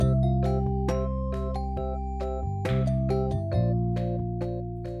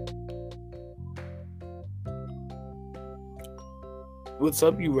What's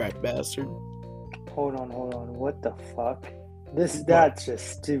up, you rat bastard? Hold on. What the fuck? That's just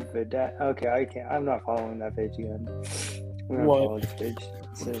stupid. Okay, I can't. I'm not following that page again. I'm gonna follow this page.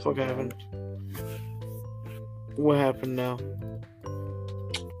 What the fuck happened? What happened now?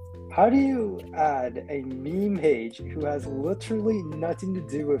 How do you add a meme page who has literally nothing to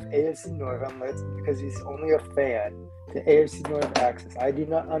do with AFC North unless because he's only a fan to AFC North access? I do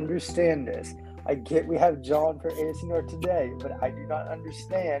not understand this. I get we have John for AFC North today, but I do not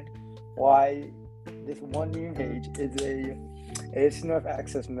understand why this one meme page is a AFC North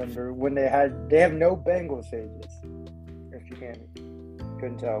access member when they have no Bengals pages. If you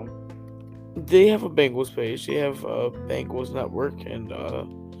couldn't tell. They have a Bengals page. They have Bengals Network and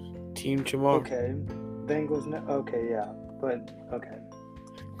Team Jamar. Okay, Bengals. Okay, yeah, but okay.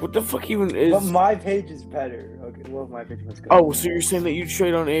 What the fuck even is? But my page is better. Okay, well, my page was good. Oh, so you're saying that you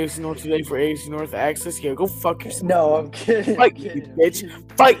trade on AFC North today for AFC North access? Yeah, go fuck yourself. No, I'm kidding. Fight me, you bitch.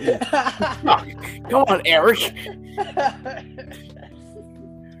 Fight me. Fuck. Come on, Eric.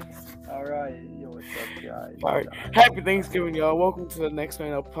 All right. Yo, what's up, guys? All right. Happy Thanksgiving, y'all. Welcome to the Next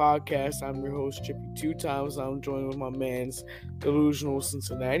Man Up podcast. I'm your host, Chippy 2 times. I'm joined with my man's delusional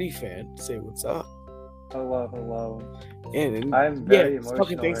Cincinnati fan. Say what's up. Hello. And I'm very it's emotional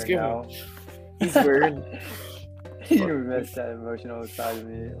fucking Thanksgiving. right now. He's weird. You missed that emotional side of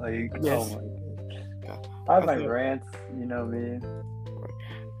me. Like, yes. Oh my god. I have my rants, you know me.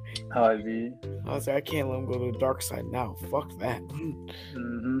 How I be. I was like, I can't let him go to the dark side now. Fuck that.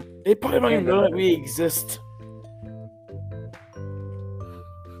 Mm-hmm. They probably don't even know that we exist.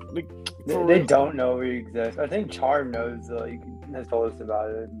 Like, They don't know we exist. I think Charm knows, has told us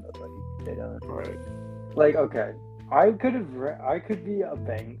about it, but they don't. Right. Like, okay, I could be a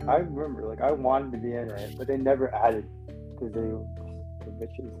bank. I remember, I wanted to be in it, but they never added because they were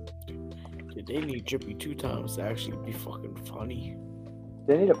bitches. Dude, they need Drippy 2 times to actually be fucking funny.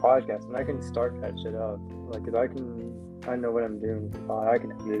 They need a podcast, and I can start that shit up. Cause I know what I'm doing with the pod. I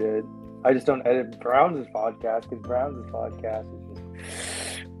can edit it. I just don't edit Browns' podcast because Browns' podcast is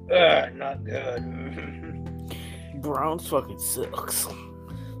just not good. Browns fucking sucks.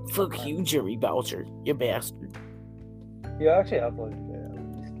 Fuck you, Jerry Boucher, you bastard. He actually uploaded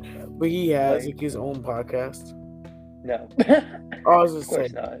it. But he has his own podcast. No. I was just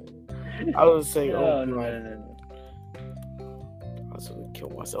saying. Not. I was saying. No. I was gonna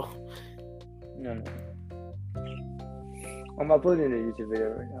kill myself. No. I'm uploading a YouTube video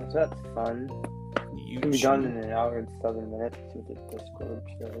right now, so that's fun. It can be done in an hour and 7 minutes with the Discord.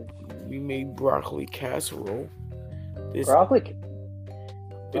 So. We made broccoli casserole. Broccoli.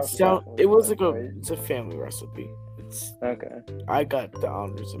 It's a family recipe. Okay. I got the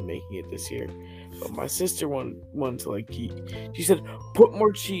honors of making it this year, but my sister wanted to she said put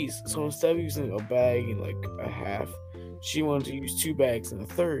more cheese. So instead of using a bag and a half, she wanted to use 2 bags and a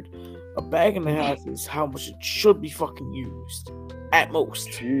third. A bag and a half is how much it should be fucking used at most.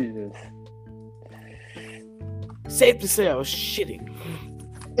 Jesus. Safe to say I was shitting.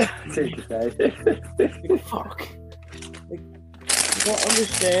 Safe to say. Fuck. You don't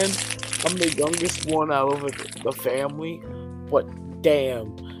understand. I'm the youngest one out of the family, but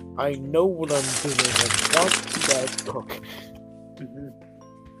damn, I know what I'm doing. Watch you guys cook.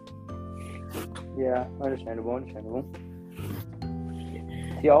 Yeah, understandable.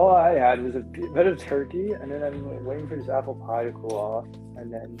 See, all I had was a bit of turkey, and then I'm waiting for this apple pie to cool off,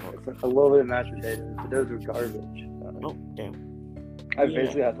 and then a little bit of mashed potatoes, but those were garbage. Oh, damn. I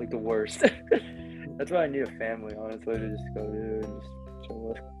basically had the worst. That's why I need a family, honestly, to just go to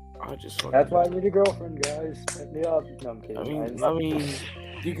and just chill with. That's why I need a girlfriend, guys. Hit me up. No, I'm kidding. I mean,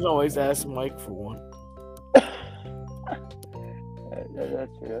 you can always ask Mike for one.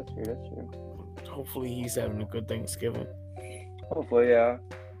 That's true. Hopefully he's having a good Thanksgiving. Hopefully, yeah.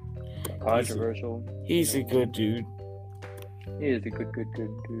 Controversial. He's a good dude. He is a good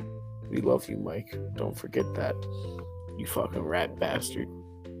dude. We love you, Mike. Don't forget that. You fucking rat bastard.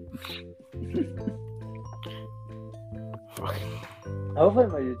 Fuck. Hopefully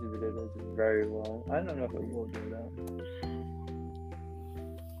my YouTube video does very well. I don't know if it will do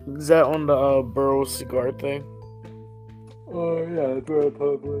that. Is that on the Burrow cigar thing? Oh, yeah, the Burrow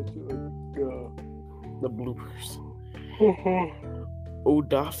published the bloopers.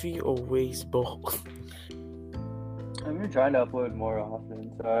 Odafi always both. I've been trying to upload more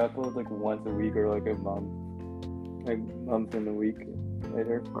often, so I upload once a week or a month. Month and a week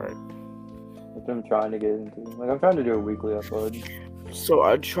later. Right. That's what I'm trying to get into. I'm trying to do a weekly upload. So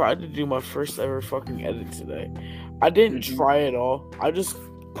I tried to do my first ever fucking edit today. I didn't try it all. I just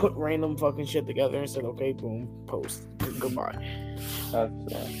put random fucking shit together and said, okay, boom, post. Goodbye. That's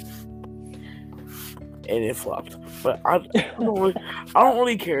and it flopped. But I don't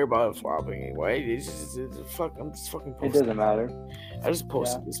really care about it flopping anyway. I'm just fucking posting. It doesn't matter. I just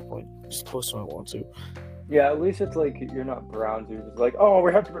post at this point. Just post when I want to. Yeah, at least it's like you're not Browns. You're just like, oh,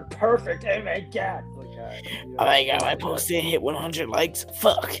 we have to be perfect. Oh my god, like that. Oh my god, my post didn't hit 100 likes.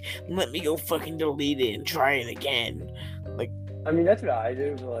 Fuck. Let me go fucking delete it and try it again. Like, I mean, that's what I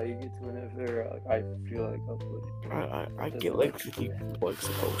do. But like, it's whenever I feel like uploading. I get like 50 likes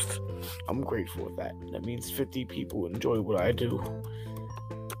a post. I'm grateful with that. That means 50 people enjoy what I do.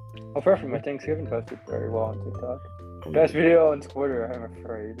 Oh, perfect. My Thanksgiving post did very well on TikTok. Best video on Twitter, I'm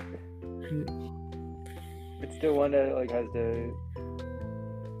afraid. It's the one that like has the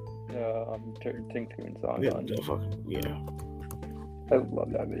Thanksgiving song on. Yeah. I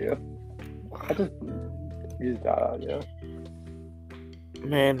love that video. I just used that audio.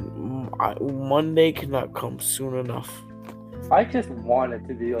 Man, Monday cannot come soon enough. I just want it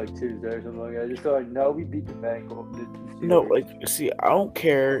to be like Tuesday or something like that. I just thought, no, we beat the Bengals. No, like, see, I don't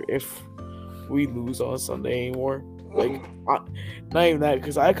care if we lose on Sunday anymore. Like, not even that,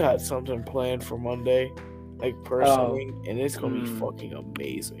 because I got something planned for Monday, like, personally, and it's going to be fucking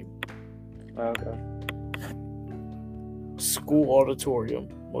amazing. Okay. School auditorium.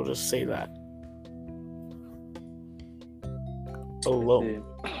 We'll just say that. Alone.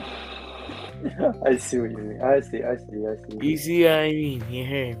 I see what you mean. I see. You see what I mean? You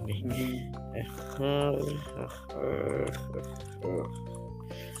heard me.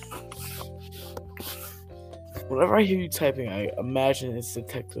 Whenever I hear you typing, I imagine it's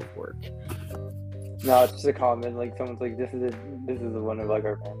detective work. No, it's just a comment. Like someone's like, "This is one of like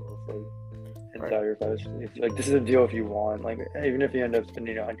our families." Like, insider post. It's like, this is a deal if you want. Like, even if you end up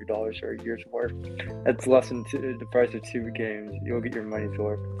spending $100 for a year's worth, that's less than the price of 2 games. You'll get your money's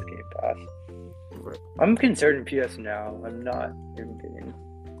worth in this Game Pass. Right. I'm considering PS Now. I'm not even kidding.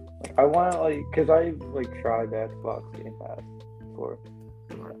 Like, I want to because I tried the Xbox Game Pass before,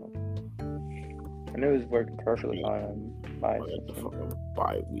 and it was working perfectly on my fucking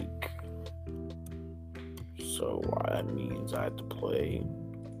bye week. So that means I have to play.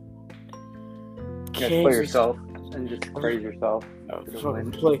 You have to play yourself and just praise yourself. I have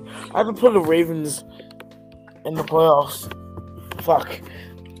to play the Ravens in the playoffs. Fuck.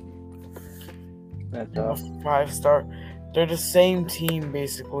 That's tough. 5-star. They're the same team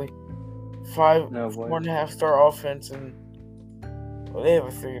basically. 4.5-star offense and they have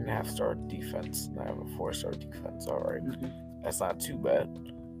a 3.5-star defense. And I have a 4-star defense. All right, that's not too bad.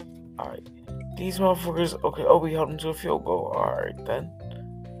 All right, these motherfuckers. Okay, we held them to a field goal. All right then.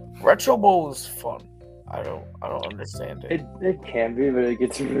 Retro Bowl is fun. I don't understand it. It can be, but it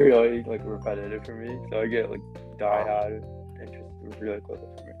gets really repetitive for me. So I get die-hard interest really quickly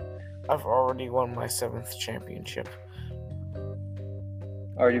for me. I've already won my 7th championship.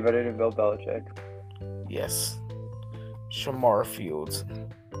 Already better than Bill Belichick. Yes. Shamar Fields.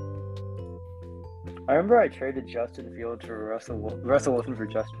 I remember I traded Justin Fields for Russell Wilson for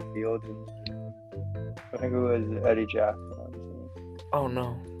Justin Fields, and I think it was Eddie Jackson. Oh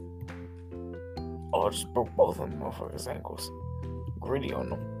no. Oh, I just broke both of them motherfuckers' ankles. Gritty on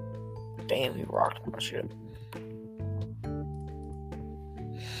them. Damn, he rocked my shit.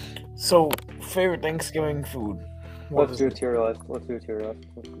 So, favorite Thanksgiving food? Let's do a tier list. Let's put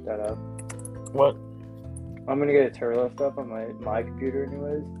that up. What? I'm gonna get a tier list up on my computer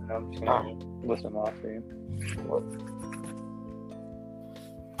anyways, and I'm just gonna list them off for you. What?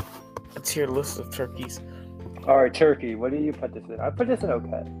 A tier list of turkeys. Alright, turkey. What do you put this in? I put this in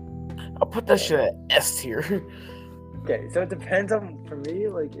okay. I'll put that shit at S tier. Okay, so it depends on, for me,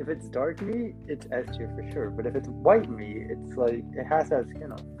 if it's dark meat, it's S tier for sure. But if it's white meat, it's it has to have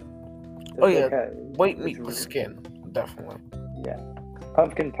skin on it. So okay. White meat with skin, definitely. Yeah.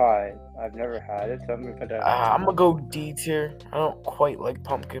 Pumpkin pie. I've never had it, so I'm gonna put that. I'm gonna go D tier. I don't quite like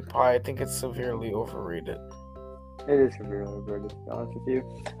pumpkin pie. I think it's severely overrated. It is severely overrated, to be honest with you.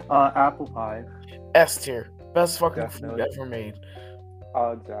 Apple pie. S tier. Best fucking Definitely. food ever made.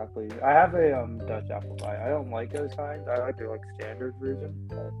 Oh, exactly. I have a Dutch apple pie. I don't like those kinds. I like the standard version.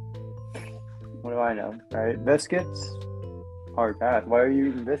 But what do I know, right? Biscuits, hard pass. Why are you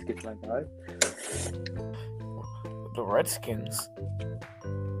eating biscuits, my guy? The Redskins.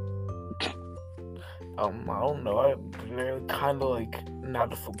 I don't know. They're kind of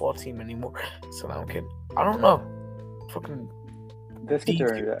not a football team anymore. So I'm kidding. I don't know. Fucking biscuits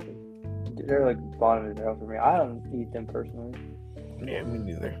they're bottom of the barrel for me. I don't eat them personally. Yeah, me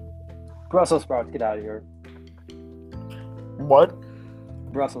neither. Brussels sprouts, get out of here. What?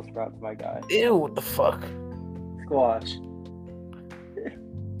 Brussels sprouts, my guy. Ew, what the fuck? Squash.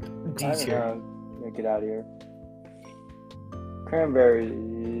 D tier. Yeah, get out of here. Cranberry.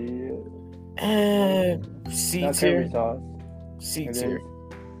 C Not tier. cranberry sauce. C It tier. is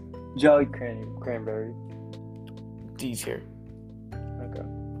jelly cranberry. D tier. Okay.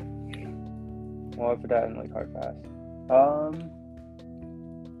 Well, I put that in like hard pass.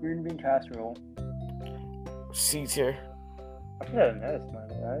 Green bean casserole. C tier. I put that in S, man.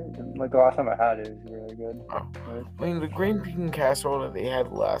 Right? Like the last time I had it, it was really good. Oh. Right? I mean, the green bean casserole that they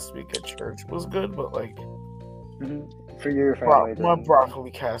had last week at church was good, but like For your family, my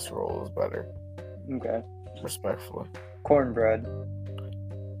broccoli casserole is better. Okay. Respectfully. Cornbread.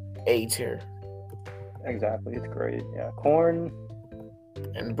 A tier. Exactly, it's great. Yeah, corn.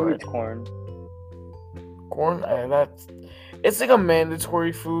 And Who bread. eats corn? Corn, it's like a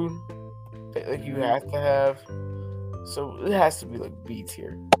mandatory food that like you have to have. So it has to be like B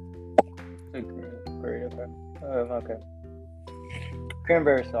tier. Great, okay. Okay.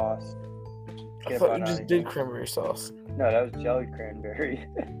 Cranberry sauce. I thought you just did cranberry sauce. No, that was jelly cranberry.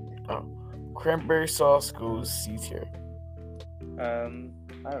 Oh. Cranberry sauce goes C tier.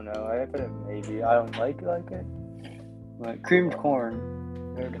 I don't know. I put it maybe. I don't like it. Like creamed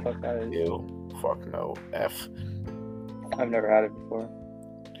corn. Whatever the fuck that is. Ew. Fuck no. F. I've never had it before.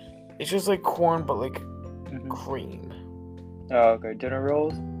 It's just like corn, but like cream. Oh, okay. Dinner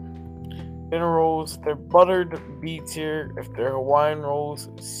rolls. Dinner rolls, if they're buttered, B tier. If they're Hawaiian rolls,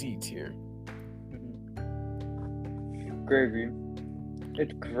 C tier. Gravy.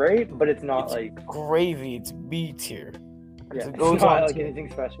 It's great, but it's not like gravy. It's B tier. Yeah, it goes it's not on like anything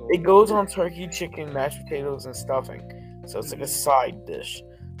special. It goes on turkey, chicken, mashed potatoes, and stuffing. So it's like a side dish.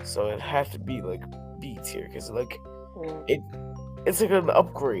 So it has to be like B tier because like it's like an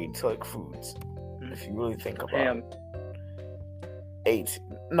upgrade to like foods. If you really think about it. 8.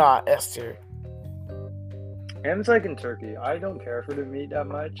 Nah, S tier. Ham's like in turkey. I don't care for the meat that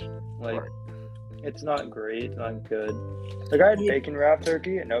much. Like, it's not great. It's not good. Like, I had bacon wrapped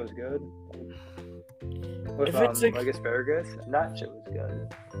turkey, and that was good. With, if it's like asparagus, and that shit was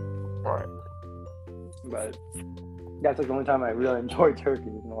good. Right. But that's like the only time I really enjoyed turkey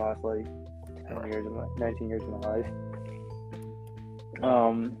in the last, like, 19 years of my life.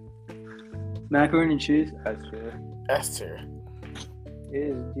 Macaroni and cheese, S tier. S tier. It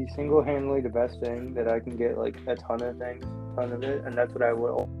is the single-handedly the best thing that I can get, like, a ton of it, and that's what I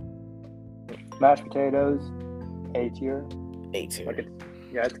will. Mashed potatoes, A tier. A tier. Like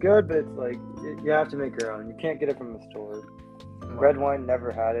it's good, but it's like, you have to make your own. You can't get it from the store. Red wine,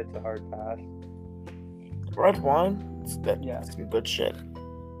 never had it. It's a hard pass. Red wine? That's some good shit.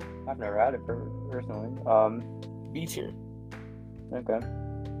 I've never had it personally. B tier. Okay.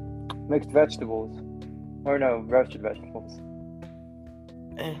 Mixed vegetables. Or no, roasted vegetables.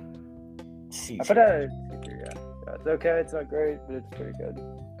 C I put that at C tier, yeah. It's okay, it's not great, but it's pretty good.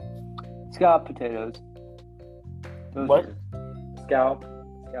 Scallop potatoes. What? Scallop.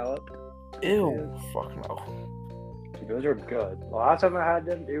 Ew. Potatoes. Fuck no. Dude, those are good. The last time I had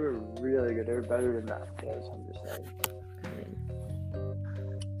them, they were really good. They were better than that. I'm just saying.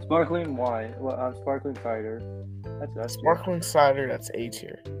 Sparkling wine. Well, sparkling cider. That's sparkling cider. That's A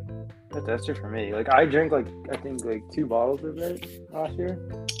tier. That's S tier for me. Like I drank I think 2 bottles of it last year.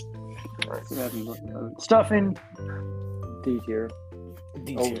 Right. Stuffing. D tier.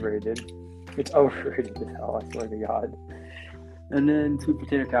 D tier. Overrated. It's overrated as hell. I swear to God. And then sweet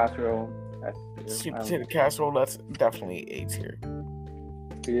potato casserole. Sweet potato casserole. That's definitely A tier.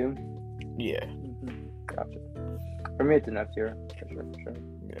 For you? Yeah. Gotcha. For me, it's an F tier. For sure.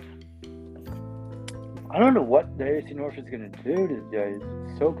 Yeah. I don't know what the AFC North is going to do today.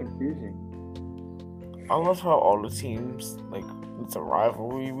 It's so confusing. I love how all the teams, like, it's a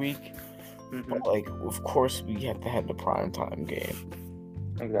rivalry week. But, like, of course, we have to have the primetime game.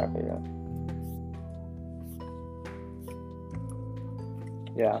 Exactly, yeah.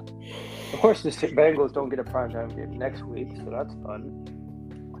 Yeah. Of course, the Bengals don't get a primetime game next week, so that's fun.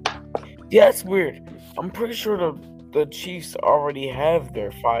 Yeah, it's weird. I'm pretty sure the Chiefs already have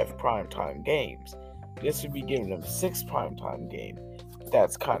their 5 primetime games. This would be giving them 6 primetime games.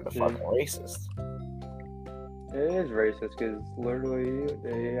 That's kind of fucking racist. It is racist because literally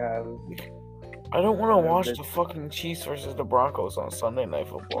they have. I don't want to watch the fucking Chiefs versus the Broncos on Sunday Night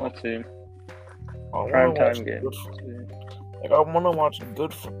Football. Let's see. Primetime game. Like, I want to watch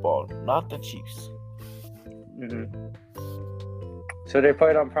good football, not the Chiefs. So they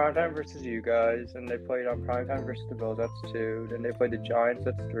played on primetime versus you guys, and they played on primetime versus the Bills. That's 2. Then they played the Giants.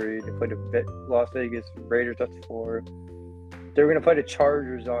 That's 3. They played the Las Vegas Raiders. That's 4. They're gonna play the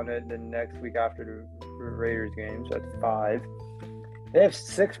Chargers on it the next week after the Raiders game. So that's 5. They have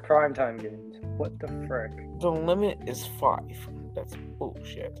 6 primetime games. What the frick? The limit is 5. That's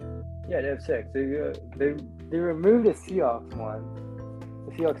bullshit. Yeah, they have 6. They removed the Seahawks one.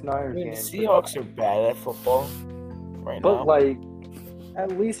 Seahawks I Niners mean, the game. Seahawks are bad at football right But now. like,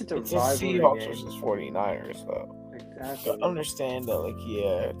 at least it's a It's a rivalry Seahawks game. versus 49ers, though. Exactly. I understand that, like,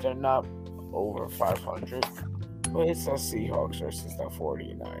 yeah, they're not over 500, but it's the Seahawks versus the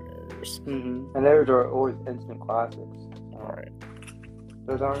 49ers. Mm-hmm. And those are always instant classics. Alright.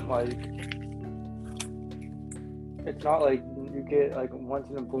 Those aren't like. It's not like you get like once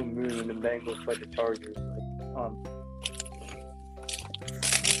in a blue moon when the Bengals play the Chargers on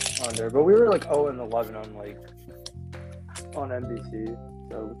there. But we were like 0-11 on NBC.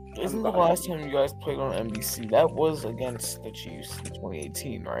 So Isn't the last time you guys played on NBC? That was against the Chiefs in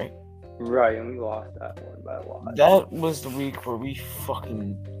 2018, right? Right, and we lost that one by a lot. That was the week where we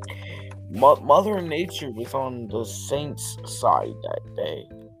fucking... Mother Nature was on the Saints' side that day.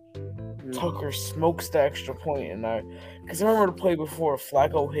 Mm-hmm. Tucker smokes the extra point, and because I remember the play before,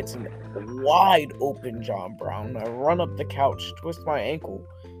 Flacco hits a wide open John Brown. I run up the couch, twist my ankle,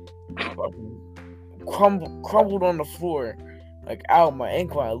 crumbled on the floor, like ow, my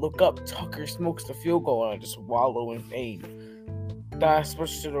ankle. I look up, Tucker smokes the field goal, and I just wallow in pain. Then I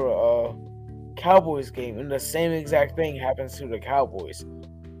switch to the Cowboys game, and the same exact thing happens to the Cowboys.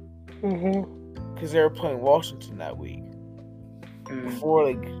 Because they were playing Washington that week. Before,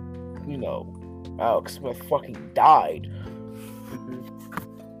 like, you know, Alex Smith fucking died.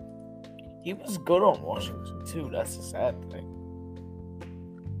 He was good on Washington, too. That's the sad thing.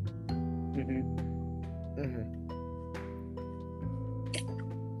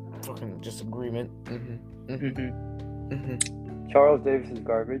 Fucking disagreement. Charles Davis is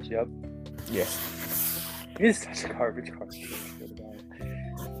garbage, yep. Yes. He's such garbage.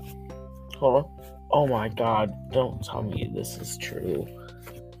 Hold on. Oh my god, don't tell me this is true.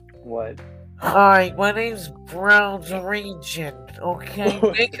 What? Hi, my name's Browns Region, okay?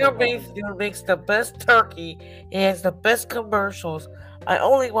 Baker Mayfield makes the best turkey. He has the best commercials. I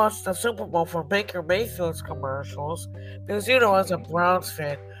only watch the Super Bowl for Baker Mayfield's commercials because, you know, as a Browns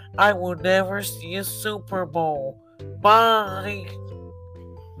fan, I will never see a Super Bowl. Bye.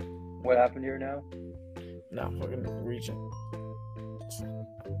 What happened here now? No, fucking Region.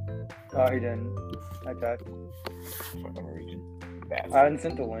 Oh, he didn't. I checked. Fucking Region. I hadn't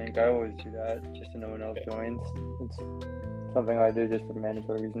sent the link. I always do that just so no one else joins. It's something I do just for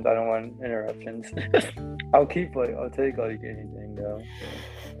mandatory reasons. I don't want interruptions. I'll take anything though.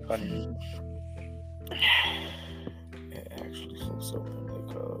 Funny. It actually flips open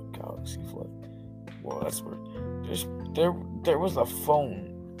like a Galaxy Flip. Well, that's weird. There was a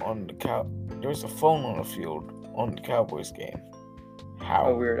phone on there was a phone on the field on the Cowboys game. How?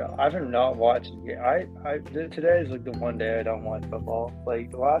 Oh, weird. I've not watched. Today is like the one day I don't watch football. Like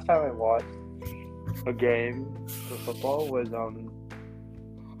the last time I watched a game for football was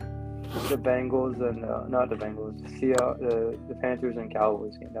the Bengals and not the Bengals, the Panthers and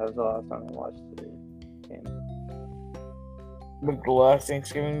Cowboys game. That was the last time I watched the game. Like the last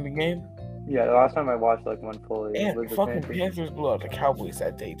Thanksgiving game? Yeah, the last time I watched like one fully. And was the fucking Panthers blew out the Cowboys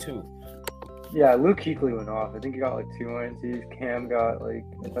that day too. Yeah, Luke Kuechly went off. I think he got like 2 INTs. Cam got like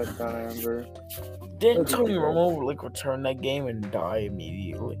a touchdown, I remember. Didn't Tony Romo like return that game and die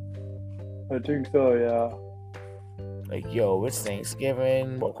immediately? I think so, yeah. Like, yo, it's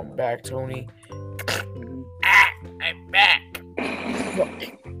Thanksgiving. Welcome back, Tony. I'm back.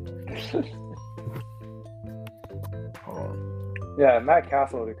 Hold on. Yeah, Matt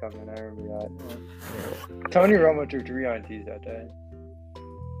Castle to come in. I remember that. Yeah. Tony Romo threw 3 INTs that day.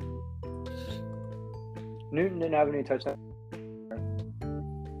 Newton didn't have any touchdowns.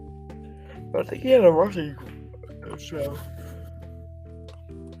 I think he had a rushing show.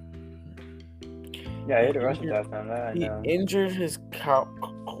 Yeah, he had a rushing touchdown. That I know. He injured his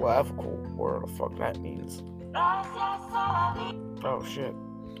clavicle, whatever the fuck that means. Oh shit.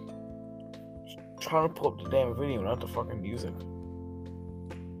 Trying to pull up the damn video, not the fucking music.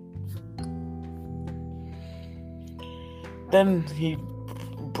 Then he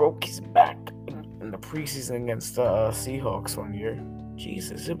broke his back in the preseason against the Seahawks one year.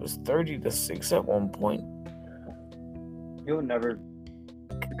 Jesus, it was 30-6 at one point. He'll never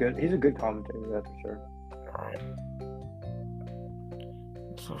good. He's a good commentator, that's for sure. Alright.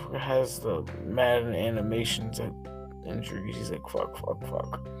 So if it has the Madden animations at injuries, he's like fuck.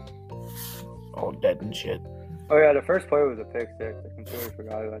 All dead and shit. Oh yeah, the first play was a pick six. I completely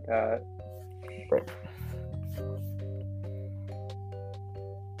forgot about that. Right.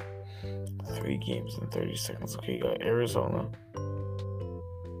 3 games in 30 seconds. Okay, you got Arizona,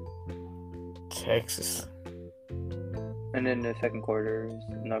 Texas. And then the second quarter is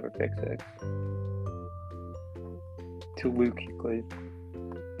another pick six. To Luke Kuechly.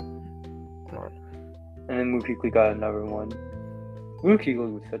 Right. And then Luke Kuechly got another one. Luke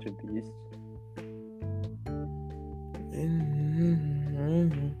Kuechly was such a beast.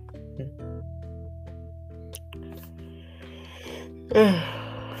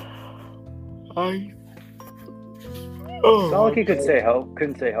 It's not like he couldn't stay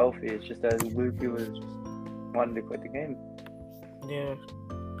healthy. It's just that Luke was just wanted to quit the game. Yeah.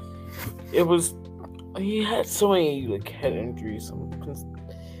 It was. He had so many like head injuries. I'm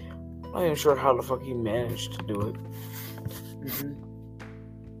not even sure how the fuck he managed to do it.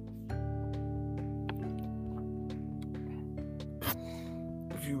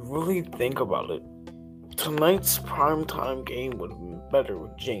 If you really think about it, tonight's primetime game would have been better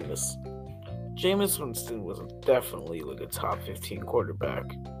with Jameis. Jameis Winston was definitely like a top 15 quarterback.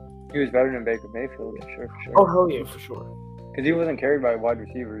 He was better than Baker Mayfield, for sure. Oh, hell yeah, for sure. Because he wasn't carried by wide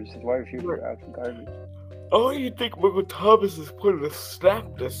receivers. His wide receivers were actually garbage. Oh, you think Michael Thomas is putting a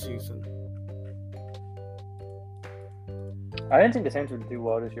snap this season? I didn't think the Saints would do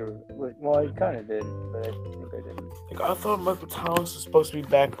well this year. Well, he kind of did, but I think I didn't. Like, I thought Michael Thomas was supposed to be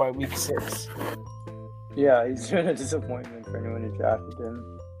back by week 6. Yeah, he's been a disappointment for anyone who drafted him.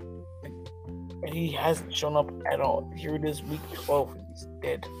 And he hasn't shown up at all. Here it is, week 12, and he's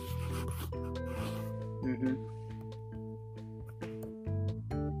dead.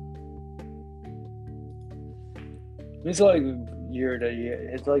 His like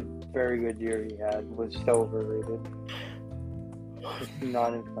his like very good year he had was so overrated. It's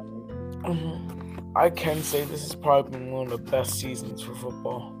not even funny. I can say this has probably been one of the best seasons for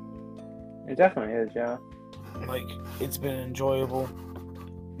football. It definitely is, yeah. Like, it's been enjoyable.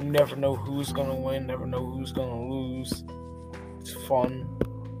 You never know who's gonna win, never know who's gonna lose. It's fun.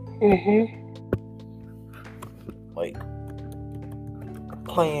 Like,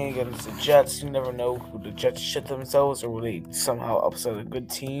 playing against the Jets, you never know who the Jets shit themselves or will they somehow upset a good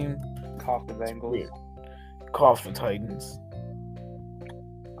team. Cough the Bengals. Cough the Titans.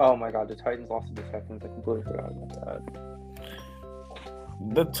 Oh my god, the Titans lost to the Texans. I completely forgot about that.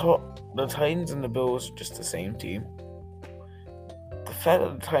 The Titans and the Bills are just the same team. The fact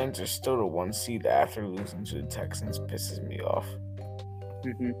that the Titans are still the 1 seed after losing to the Texans pisses me off.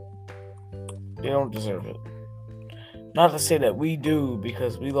 They don't deserve it. Not to say that we do,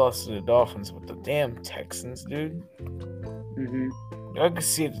 because we lost to the Dolphins, but the damn Texans, dude. I could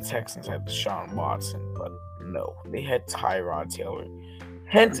see the Texans had Deshaun Watson, but no. They had Tyrod Taylor.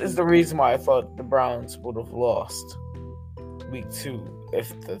 Hence is the reason why I thought the Browns would have lost week 2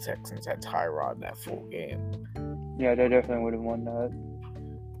 if the Texans had Tyrod in that full game. Yeah, they definitely would have won that.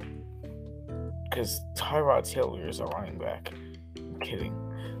 Because Tyrod Taylor is a running back. I'm kidding.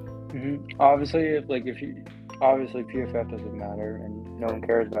 Obviously, obviously PFF doesn't matter, and no one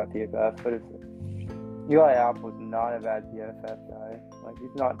cares about PFF. But if Eli Apple's not a bad PFF guy, like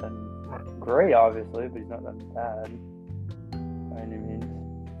he's not done great, obviously, but he's not done bad by any means.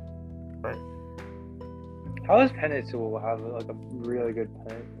 Right. How does Penny Sewell have like a really good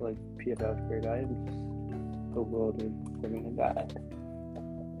PFF grade? I am just bewildered looking at that.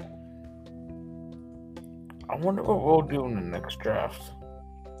 I wonder what we'll do in the next draft.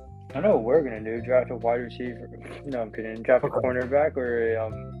 I know what we're gonna do: draft a wide receiver. No, I'm kidding. Draft a cornerback or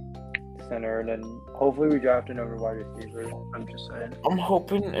a center, and then hopefully we draft another wide receiver. I'm just saying. I'm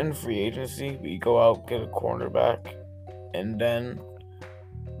hoping in free agency we go out get a cornerback, and then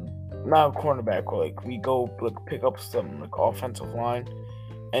not a cornerback, but like we go pick up some like offensive line,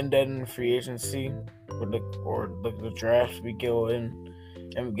 and then in free agency or the draft we go in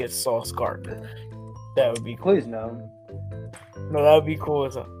and we get Sauce Gardner. That would be cool. Please no. No, that would be cool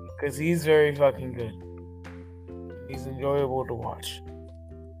as well. Because he's very fucking good. He's enjoyable to watch.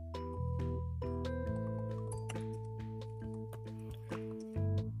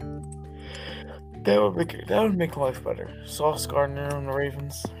 That would make life better. Sauce Gardner on the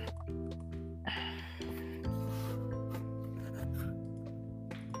Ravens.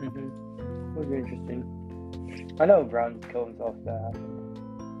 Would be interesting. I know Brown killed himself if that happened.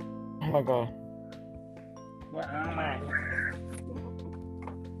 Oh my god.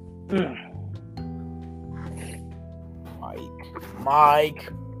 Mike.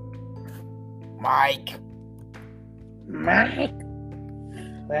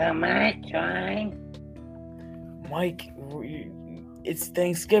 Well, my time. Mike, it's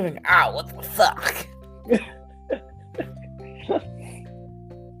Thanksgiving. Ah, what the fuck?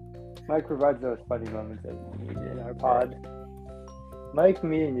 Mike provides those funny moments that we need in our pod. Mike,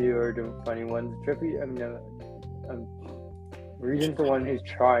 me, and you are doing funny ones. Trippy, Regent's the one who's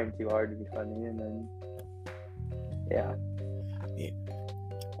trying too hard to be funny, and then yeah.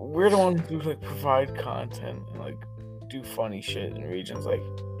 We're the ones who provide content and do funny shit, and Regent's we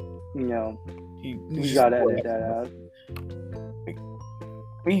gotta edit that out.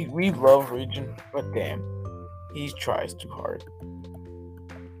 We love Region, but damn, he tries too hard.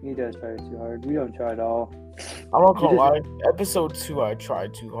 He does try too hard. We don't try at all. I'm not gonna just- lie. Episode 2, I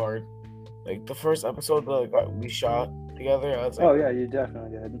tried too hard. Like the first episode that we shot together, I was like, Oh yeah, you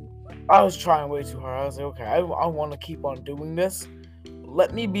definitely did. I was trying way too hard. I was like, okay, I want to keep on doing this.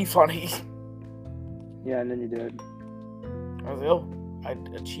 Let me be funny. Yeah, and then you did. I was like, oh, I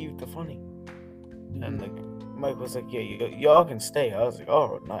achieved the funny. And like Mike was like, yeah, y'all can stay. I was like,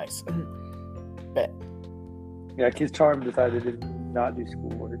 oh, nice. Bet. Yeah, because Charm decided to not do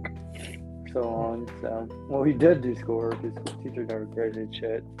schoolwork for so long. So, well, he did do schoolwork. His teacher never graded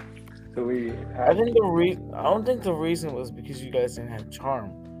shit. So we had. I don't think the reason was because you guys didn't have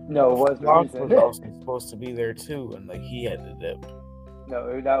Charm. No, it wasn't the Lars reason. was also supposed to be there too, and like he had to dip.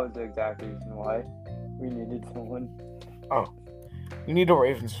 No, that was the exact reason why we needed someone. Oh, you need a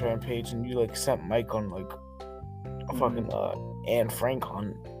Ravens fan page, and you like sent Mike on like a fucking Anne Frank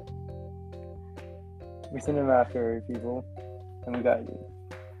hunt. We sent him after people, and we got you.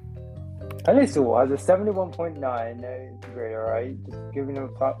 I think still has a 71.9 grade, alright? Just giving him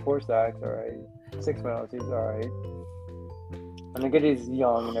top 4 sacks, alright? 6 penalties, alright? And I get he's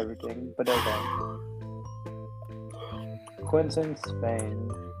young and everything, but okay. Quinton Spain.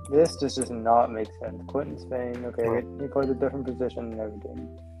 This just does not make sense. Quinton Spain, okay, he plays a different position and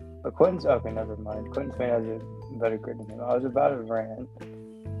everything. But Quinton's, okay, never mind. Quinton Spain has a better grade than him. I was about to rant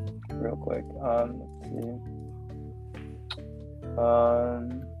real quick. Let's see.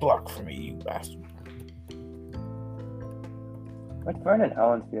 Block for me, you bastard. What's Vernon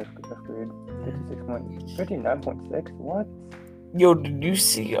Allen's BF grade? 59.6? What? Yo, did you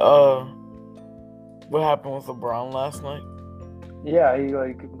see what happened with LeBron last night? Yeah, he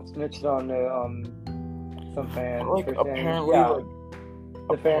like snitched on the some fan. Like for saying- apparently, yeah, like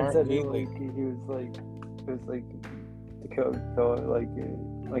the fan said he apparently, was like the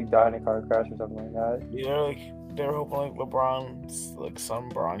kid like died in a car crash or something like that. yeah, like they were hoping like LeBron's like son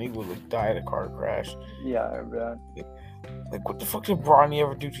Bronny would like die in a car crash. Yeah, I remember that. Like, what the fuck did Bronny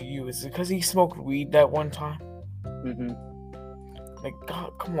ever do to you? Is it because he smoked weed that one time? Mhm. Like,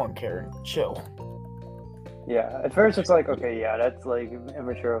 God, come on, Karen, chill. Yeah, at first it's like, okay, yeah, that's like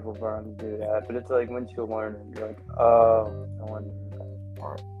immature of LeBron to do that, but it's like once you learn it, you're like, oh, no wonder.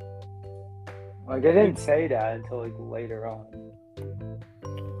 Alright. Like I didn't say that until like later on.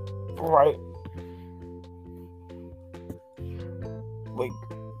 Right. Like,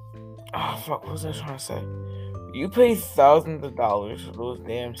 fuck, what was I trying to say? You pay thousands of dollars for those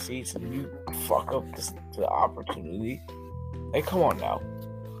damn seats and you fuck up the opportunity. Like, come on now.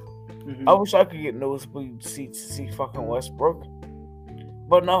 Mhm. I wish I could get nosebleed seats to see fucking Westbrook.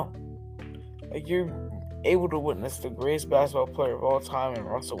 But no. Like, you're able to witness the greatest basketball player of all time in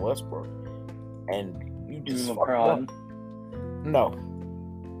Russell Westbrook. And you just fucked up. No.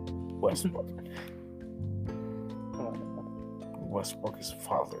 Westbrook. Come on. Westbrook is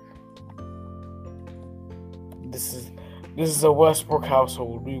father. This is a Westbrook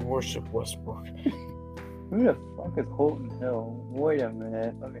household. We worship Westbrook. Who the fuck is Holton Hill? Wait a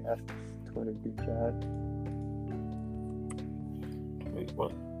minute. Let me ask this Twitter group chat. Wait,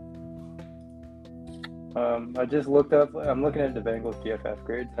 what? I just looked up. I'm looking at the Bengals GFF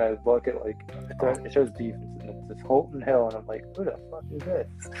grades, and I look at like it shows defense, and it's this Holton Hill, and I'm like, who the fuck is this?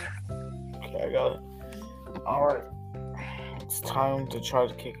 Okay, I got it. All right. It's time to try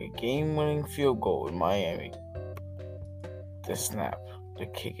to kick a game-winning field goal in Miami. The snap. The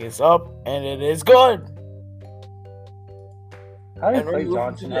kick is up, and it is good. How did And Clay we're moving to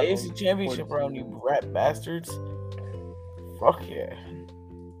Johnson the have AFC Championship round, you rat bastards. Fuck yeah.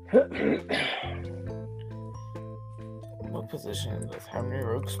 What position does Henry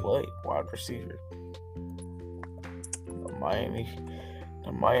Ruggs play? Wide receiver.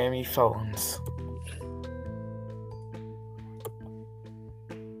 The Miami Felons.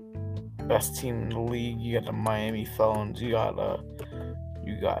 Best team in the league. You got the Miami Felons. You got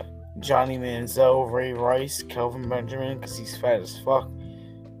Johnny Manziel, Ray Rice, Kelvin Benjamin, because he's fat as fuck.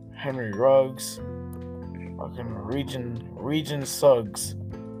 Henry Ruggs. Fucking Region Suggs.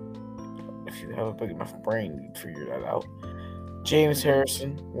 If you have a big enough brain, you'd figure that out. James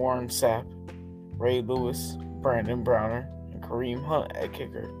Harrison, Warren Sapp, Ray Lewis, Brandon Browner, and Kareem Hunt at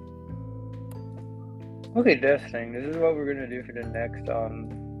kicker. Look at this thing. This is what we're gonna do for the next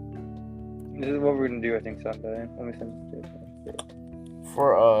This is what we're gonna do. I think Sunday. Let me send it to you.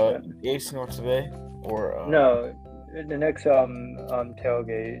 For AFC North today, or No, the next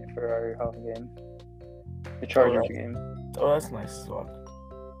tailgate for our home game, the Chargers game. Oh, that's nice as well.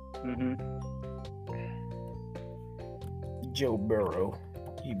 Mhm. Joe Burrow,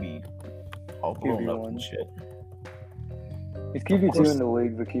 he be all blown up and shit. He's Of QB2 course. in the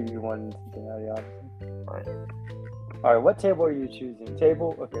league, but QB1 in Cincinnati, obviously. Right. All right, what table are you choosing?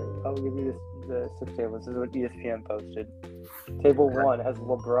 Table, okay, I'll give you the 6 tables. This is what ESPN posted. Table 1 has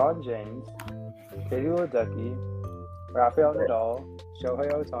LeBron James, Katie Ledecky, Rafael Nadal,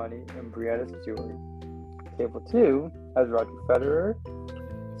 Shohei Ohtani, and Brianna Stewart. Table 2 has Roger Federer,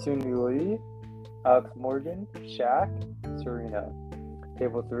 Suni Lee, Alex Morgan, Shaq, Serena.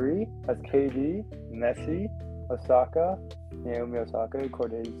 Table 3 has KD, Messi, Osaka, Naomi Osaka,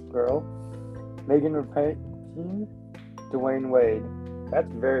 Corday's girl, Megan Rapinoe, Dwayne Wade.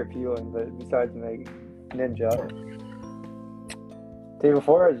 That's very appealing, but besides Megan, Ninja. Table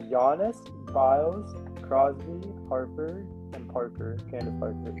 4 has Giannis, Biles, Crosby, Harper, and Parker, Candace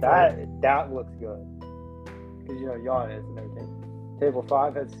Parker. That looks good. Because, Giannis and everything. Table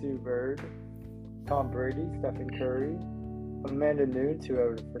 5 has Sue Bird, Tom Brady, Stephen Curry, Amanda Nunes,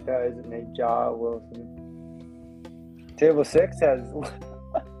 whoever the fuck that is, and Nate Ja Wilson. Table 6 has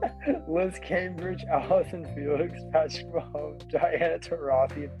Liz Cambridge, Allison Felix, Patrick Mahomes, Diana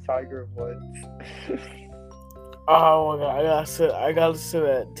Taurasi, and Tiger Woods. Oh my god, I gotta sit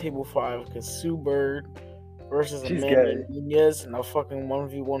at table 5 because Sue Bird versus She's Amanda good. Nunez in a fucking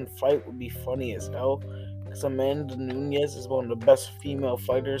 1v1 fight would be funny as hell. Because Amanda Nunez is one of the best female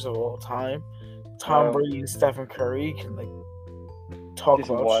fighters of all time. Tom Brady and Stephen Curry can talk Just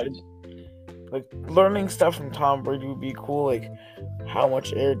about watch. shit. Learning stuff from Tom Brady would be cool. How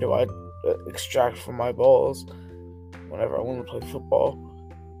much air do I extract from my balls whenever I want to play football?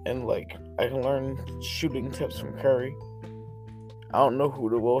 And I can learn shooting tips from Curry. I don't know who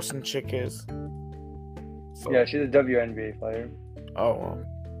the Wilson chick is. So, Yeah, she's a WNBA player. Oh, well.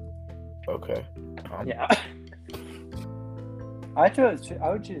 Okay. Yeah. I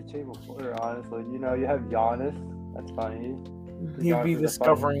would choose table 4, honestly. You have Giannis. That's funny. He'd be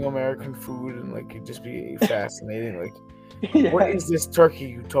discovering American food and it'd just be fascinating. Yeah. What is this turkey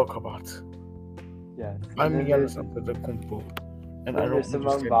you talk about? Yes. I'm Giannis Antetokounmpo, and I don't there's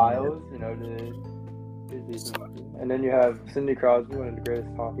Simone Biles, and then you have Sidney Crosby, one of the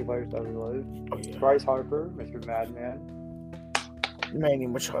greatest hockey players to ever live. Oh, yeah. Bryce Harper, Mr. Madman. Manny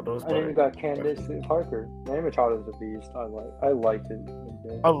Machado's And then you got Candace Parker. Manny Machado's a beast. I liked it.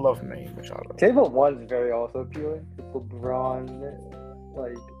 I love Manny Machado. Table 1 is very also appealing. It's LeBron.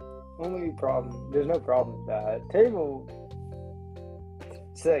 Only problem. There's no problem with that. Table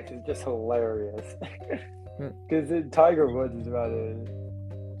 6 is just hilarious. Because Tiger Woods is about to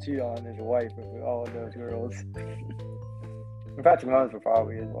cheat on his wife with all of those girls. And Patrick Mahomes will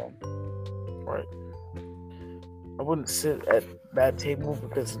probably as well. Right. I wouldn't sit at that table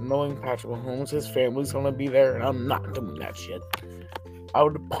because knowing Patrick Mahomes, his family's gonna be there, and I'm not doing that shit. I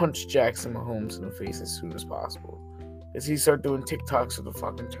would punch Jackson Mahomes in the face as soon as possible. If he start doing TikToks with the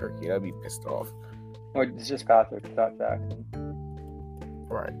fucking turkey, I'd be pissed off. Or it's just Patrick, not Jackson.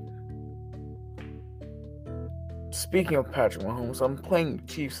 Right. Speaking of Patrick Mahomes, I'm playing the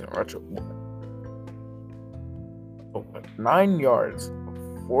Chiefs in retro. 9 yards,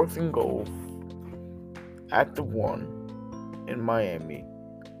 4th and goal, at the 1 in Miami.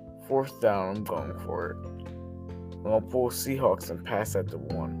 4th down, I'm going for it. I'm going to pull Seahawks and pass at the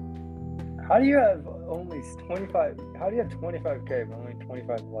 1. How do you have only 25? How do you have 25K but only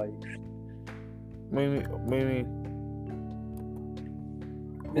 25 likes? Maybe.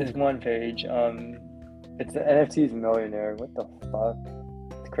 This one page, it's the NFT's millionaire. What the fuck?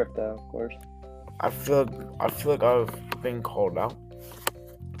 It's crypto, of course. I feel like I've been called out.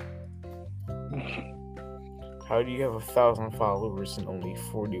 How do you have 1,000 followers and only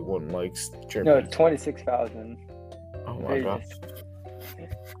 41 likes? No, it's 26,000. Oh my god.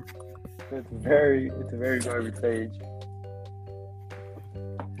 It's a very garbage page.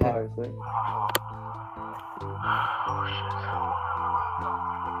 Obviously.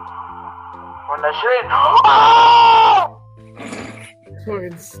 When that shit.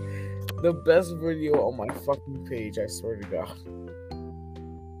 It's the best video on my fucking page, I swear to God.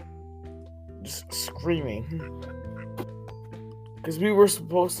 Just screaming. Because we were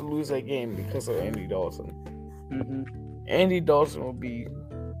supposed to lose that game because of Andy Dalton. Mm-hmm. Andy Dalton will be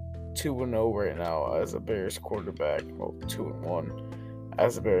 2-0 right now as a Bears quarterback. Well, 2-1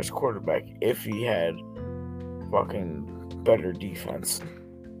 as a Bears quarterback if he had fucking better defense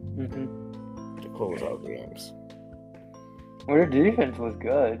to close out games. Well, their defense was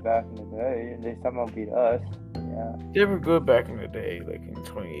good back in the day, and they somehow beat us. Yeah. They were good back in the day, like in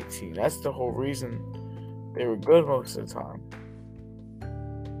 2018. That's the whole reason they were good most of the time.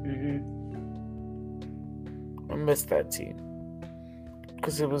 I miss that team.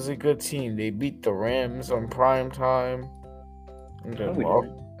 Because it was a good team. They beat the Rams on prime time. And then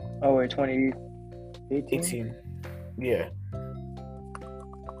 2018? 18. Yeah.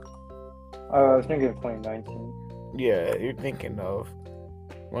 I was thinking of 2019. Yeah, you're thinking of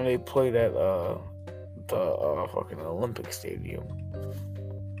when they played at the fucking Olympic Stadium.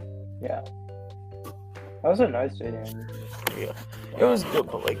 Yeah. That was a nice stadium. Yeah, it was good,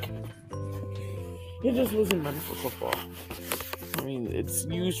 but like, it just wasn't meant for football. I mean, it's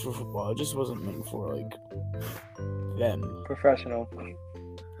used for football. It just wasn't meant for like them. Professional.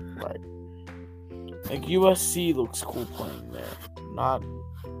 Right. Like USC looks cool playing there, not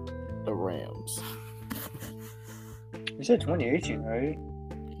the Rams. You said 2018, right?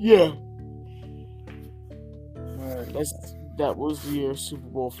 Yeah. Where is that? That was the year Super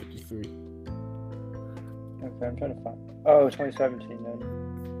Bowl 53. Okay, I'm trying to find. Oh, 2017 then.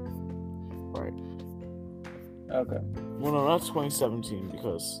 Right. Okay. Well, no, not 2017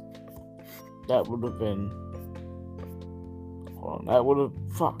 because that would have been. Hold on, that would have.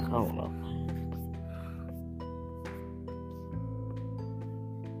 Fuck, I don't know.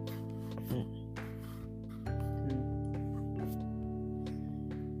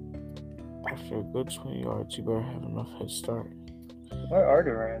 After a good 20 yards, you better have enough head start. Where are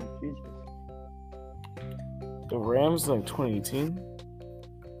the Rams? Jesus. The Rams like 2018?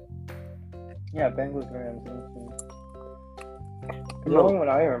 Yeah, Bengals Rams. The No. only one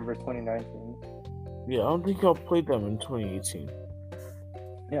I remember is 2019. Yeah, I don't think y'all played them in 2018.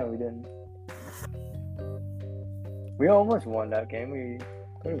 Yeah, we didn't. We almost won that game. We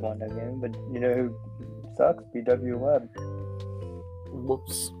could have won that game, but you know who sucks? BW Webb.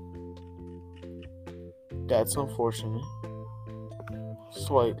 Whoops. That's unfortunate.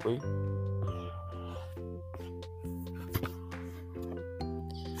 Slightly.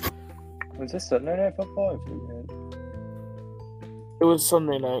 Was this Sunday Night Football? I forget. It was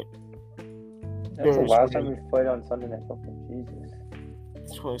Sunday night. That's the Bears last time win. we played on Sunday Night Football. Jesus.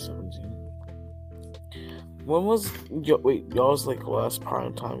 2017. When was y'all's like last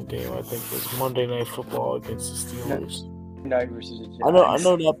primetime game? I think was Monday Night Football against the Steelers. Night versus the Giants. I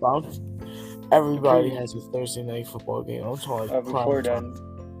know that bounce. Everybody has a Thursday Night Football game. I'm talking like Before primetime then.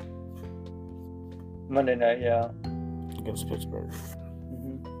 Monday night, yeah. against Pittsburgh.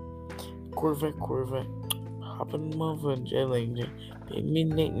 Mm-hmm. Corvette, hopping mother and jelling. You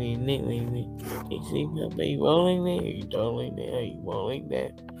see my baby rolling there, you rolling there, you rolling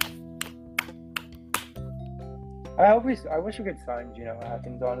there. I wish we could sign Geno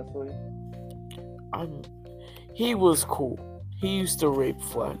Atkins, honestly. He was cool. He used to rape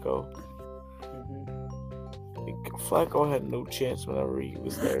Flacco. Mm-hmm. Like, Flacco had no chance whenever he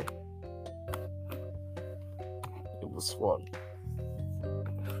was there. It was fun.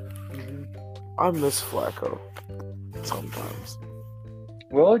 Mm-hmm. I miss Flacco sometimes.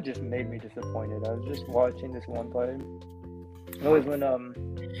 Well, it just made me disappointed. I was just watching this one play. It was when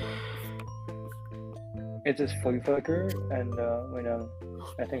it's this flea flicker, and when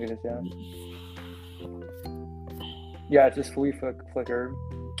I think it is, yeah, it's this flea flicker,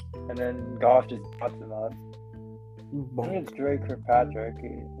 and then Goff just pops him up. I think it's Drake Kirkpatrick.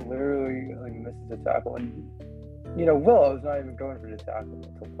 He literally like misses the tackle, and Willow's not even going for the tackle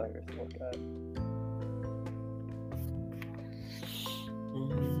until players look at it.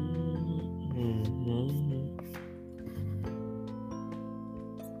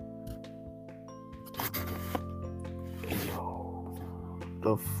 Yo,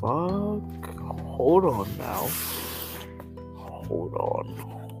 the fuck? Hold on now. Hold on.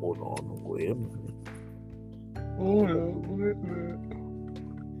 Wait a minute.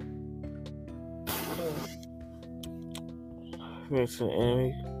 It's an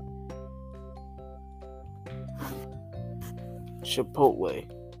enemy. Chipotle.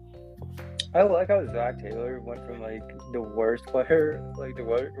 I like how Zach Taylor went from like the worst player, like the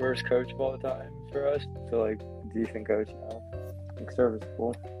worst coach of all time for us, to like decent coach now, like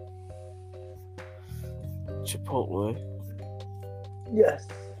serviceable. Chipotle. Yes.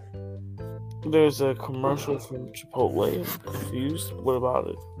 There's a commercial from Chipotle. I'm confused. What about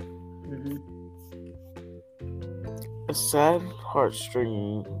it? Mm-hmm. A sad,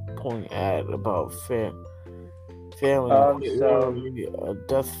 heartstringing pulling ad about family. A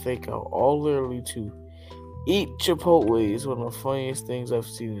death fake out. All literally to eat Chipotle is one of the funniest things I've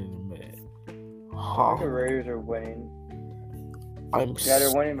seen in a minute. The Raiders are winning.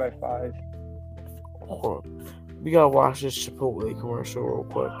 They're winning by 5. Hold on. We gotta watch this Chipotle commercial real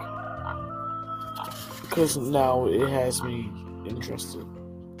quick. Because now it has me interested.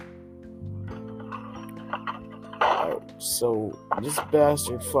 Alright, so this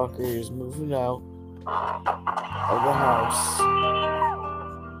bastard fucker is moving out of the house.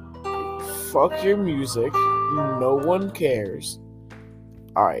 Fuck your music. No one cares.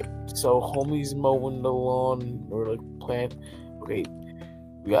 Alright, so homie's mowing the lawn or like plant. Okay,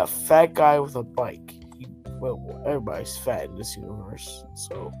 We got fat guy with a bike. Well, everybody's fat in this universe,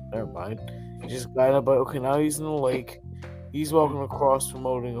 so never mind. He just got a bike. Okay, now he's in the lake. He's walking across,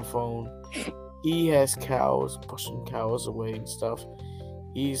 promoting a phone. He has cows, pushing cows away and stuff.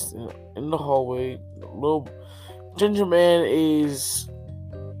 He's in the hallway. Little ginger man is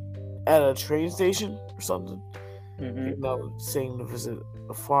at a train station or something. Okay, now saying to visit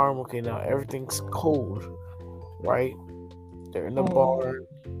a farm. Okay, now everything's cold, right? They're in the barn.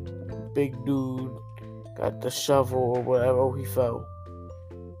 Big dude got the shovel or whatever. Oh, he fell.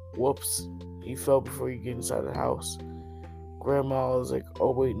 Whoops. He fell before he get inside the house. Grandma was like,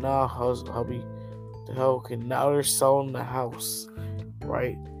 oh wait, nah, hubby. The hell? Okay, now they're selling the house,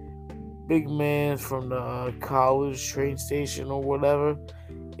 right? Big man from the college train station or whatever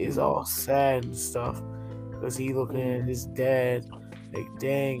is all sad and stuff because he looking at his dad like,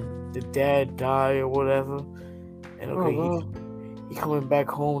 dang, did dad die or whatever? And okay, he coming back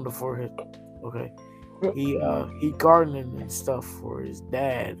home before his he gardening and stuff for his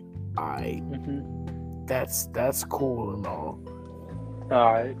dad. That's cool and all.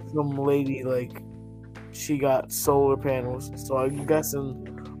 Alright. Some lady like she got solar panels, so I'm guessing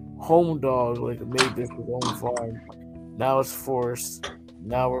Home Dog like made this his own farm. Now it's forest.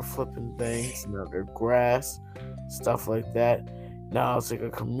 Now we're flipping things. Now they're grass, stuff like that. Now it's like a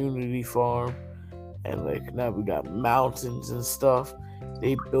community farm, and like now we got mountains and stuff.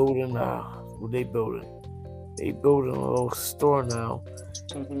 They building They building a little store now,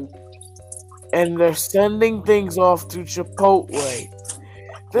 and they're sending things off to Chipotle.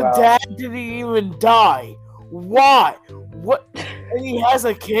 The dad didn't even die. Why? What? And he has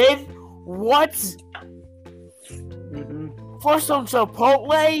a kid? What? For some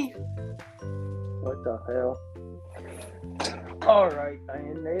Chipotle? What the hell? Alright,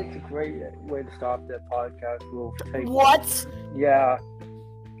 and it's a great way to stop that podcast. We'll take What? Yeah.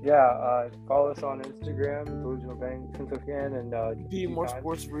 Follow us on Instagram, Delusional Bang, since again, and Be more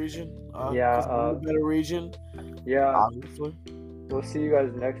sports region. Better region. Yeah. Obviously. We'll see you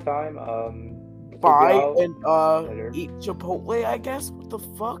guys next time. Bye and eat Chipotle, I guess. What the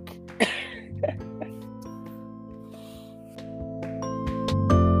fuck?